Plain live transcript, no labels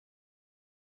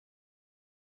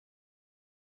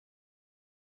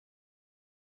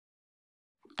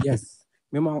Yes,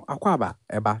 Memo Akwaba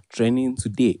Eba training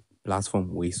today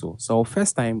platform way so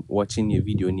first time watching your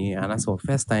video ni and also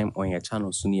first time on your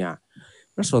channel sunia.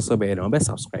 Let's also be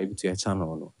subscribe to your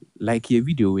channel no. Like your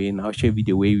video way now share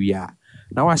video way we are.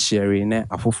 Now I share in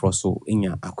a full so in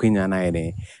your akwenya na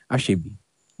ene. Ashebi.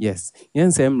 Yes. Yen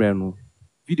semre no.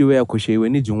 Video way akushe we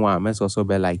ni junwa mess also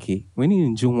be like it. When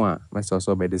you junwa mess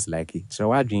also be dislike it. So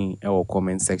what dream our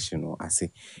comment section no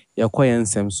ase. Your yen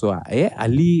sem so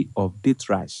Ali of Date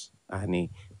Rush.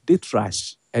 Ani Date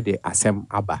Rush de asem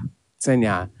aba.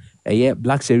 Senya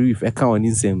Black Sheriff eka on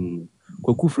insem.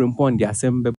 Kwaku frimpon de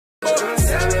asem be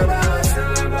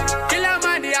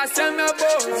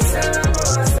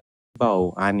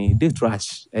Bow and Date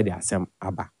Rush at the Assam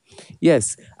Abba.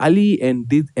 Yes, Ali and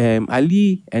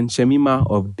Shemima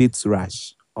of Date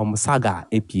Rush Saga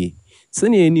APA.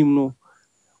 Seni no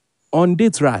on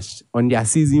Date Rush on their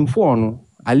season 4 no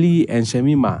Ali and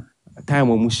Shemima time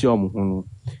no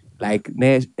like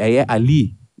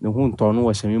Ali no hun tono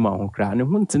wa Shemima on cra no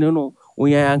hun tene no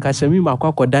onya anka Shemima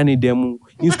kwa dani demu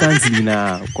instantly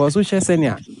na cause so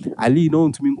senia Ali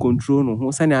no to me control no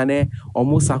ho senia ne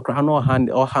almost sakra no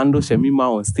handle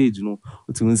Shemima on stage no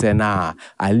to say na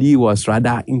Ali was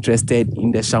rather interested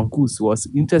in the shankus, was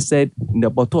interested in the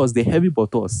bottles, the heavy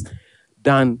bottles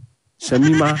than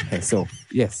Shemima herself.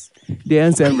 Yes, the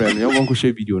answer you want to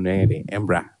share video na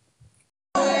embra.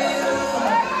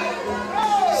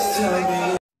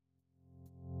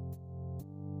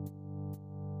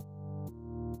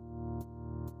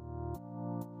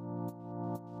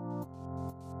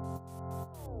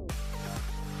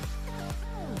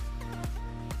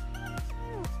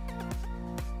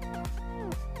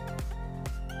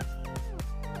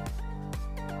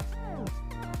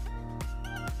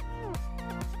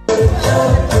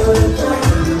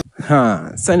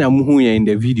 Sanya muhuya in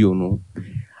the video no.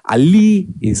 Ali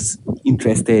is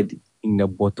interested in the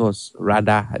bottles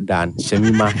rather than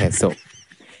Shemima herself.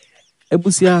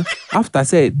 Ebusia, after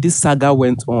say this saga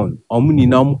went on, omuni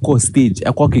na ko stage,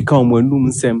 ekwa kika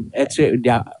omwenum sem, etre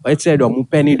de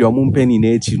omupenny na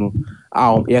echi no.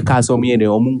 Ye ka so me de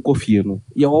omunko fie no.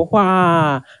 Ye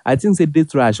hwa, I think say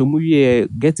Date Rush omuye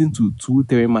getting to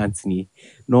 2-3 months ni.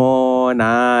 No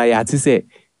na ya ti say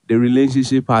the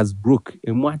relationship has broke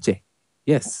emwache.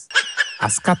 Yes.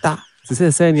 Askata se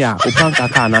say ya opan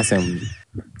kaka na sem.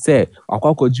 Say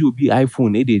akwakoji obi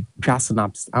iPhone e dey twa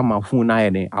snaps ama phone na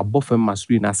ye above ma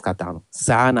screen askata no.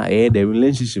 Sa na the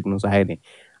relationship no so ye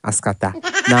askata.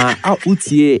 Na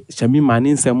utie Shemima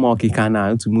ni nsem okika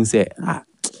na ntumu say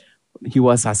he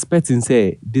was suspecting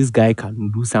say this guy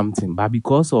can do something, but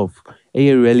because of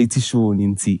a reality show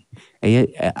ninti,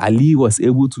 Ali was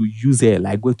able to use it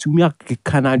like what to me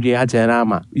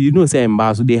Canada. You know, say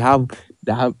so they have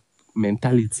that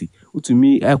mentality. To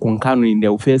me, I can in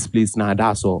the first place now.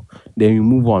 That's all. Then you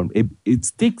move on.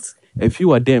 It takes a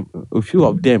few of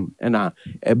them, and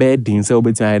a bad thing. So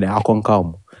between I can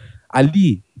come.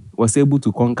 Ali was able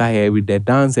to conquer her with the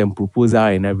dance and proposal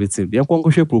and everything. The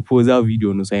unconquer proposal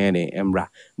video no say any Embra.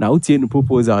 Now it's the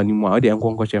proposal anymore. The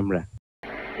unconquer Embra.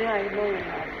 Yeah, I know.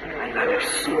 I love you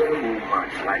so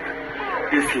much. Like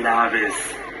this love is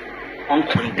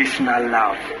unconditional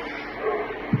love.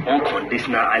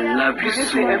 Unconditional. I love you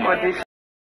so much.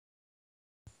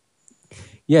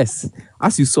 Yes,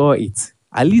 as you saw it,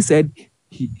 Ali said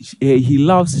he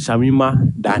loves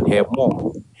Shemima than her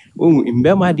mom. In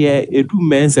Bema there, edu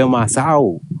mensema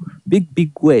sao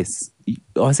big words.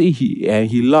 I say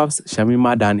he loves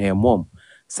Shemima than her mom.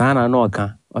 Sana no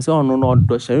ka. I say no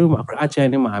do Shemima crache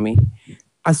ni mami.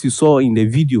 As you saw in the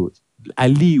video,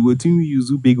 Ali would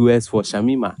use big words for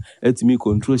Shemima. Let me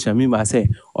control Shemima. Say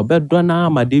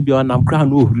obedona ma debi onam kra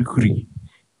no hurikuri.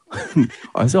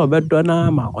 I say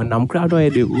obedona ma onam kra no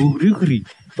de hurikuri.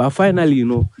 But finally, you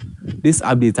know, this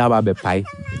update about the pie,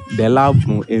 the love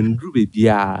no and baby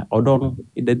or don't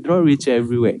it did not reach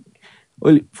everywhere.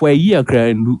 Only for a year,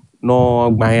 no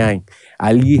my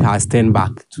Ali has turned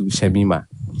back to Shemima.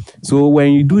 So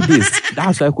when you do this,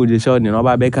 that's why Coach Sheldon in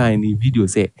Obabeka in the video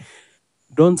say,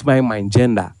 don't mind my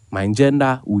gender. My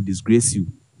gender will disgrace you.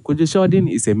 Coach Sheldon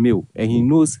is a male and he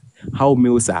knows how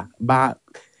males are. But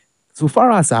so far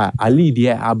as Ali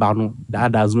there abano,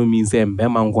 that does not mean say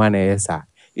Mbema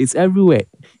it's everywhere.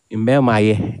 In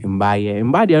Bemaye, in Baye,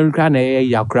 in Badia Crane,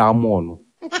 Yakra Mono.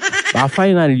 But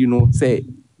finally, you know, say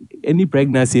any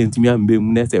pregnancy and me and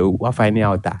Bemness, we're finding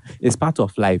out that it's part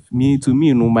of life. To me,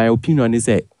 you know, my opinion is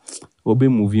that we'll be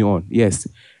moving on. Yes,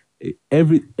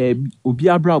 every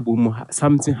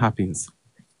something happens.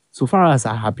 So far as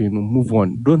I happen, move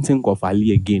on. Don't think of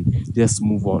Ali again. Just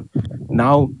move on.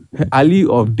 Now, Ali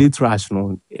of Date Rush,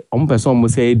 no, person will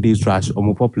say Date Rush or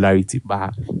more popularity,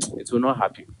 but it will not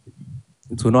happen.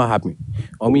 it will not happen.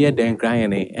 Omiye then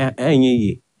crying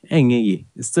any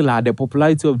still the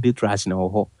popularity of day trash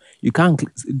now. You can't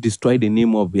destroy the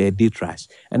name of day trash.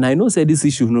 And I know say this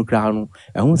issue no crown.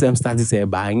 I won't say I'm starting to say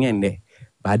buying and there,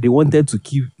 but they wanted to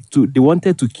keep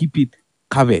it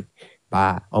covered.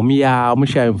 But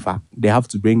in fact, they have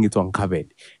to bring it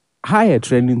uncovered. Higher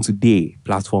trending today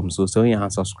platform. So you can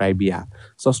subscribe here.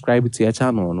 Subscribe to your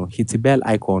channel. No, hit the bell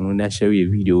icon and share a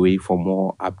video away for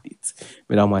more updates.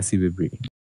 But I'm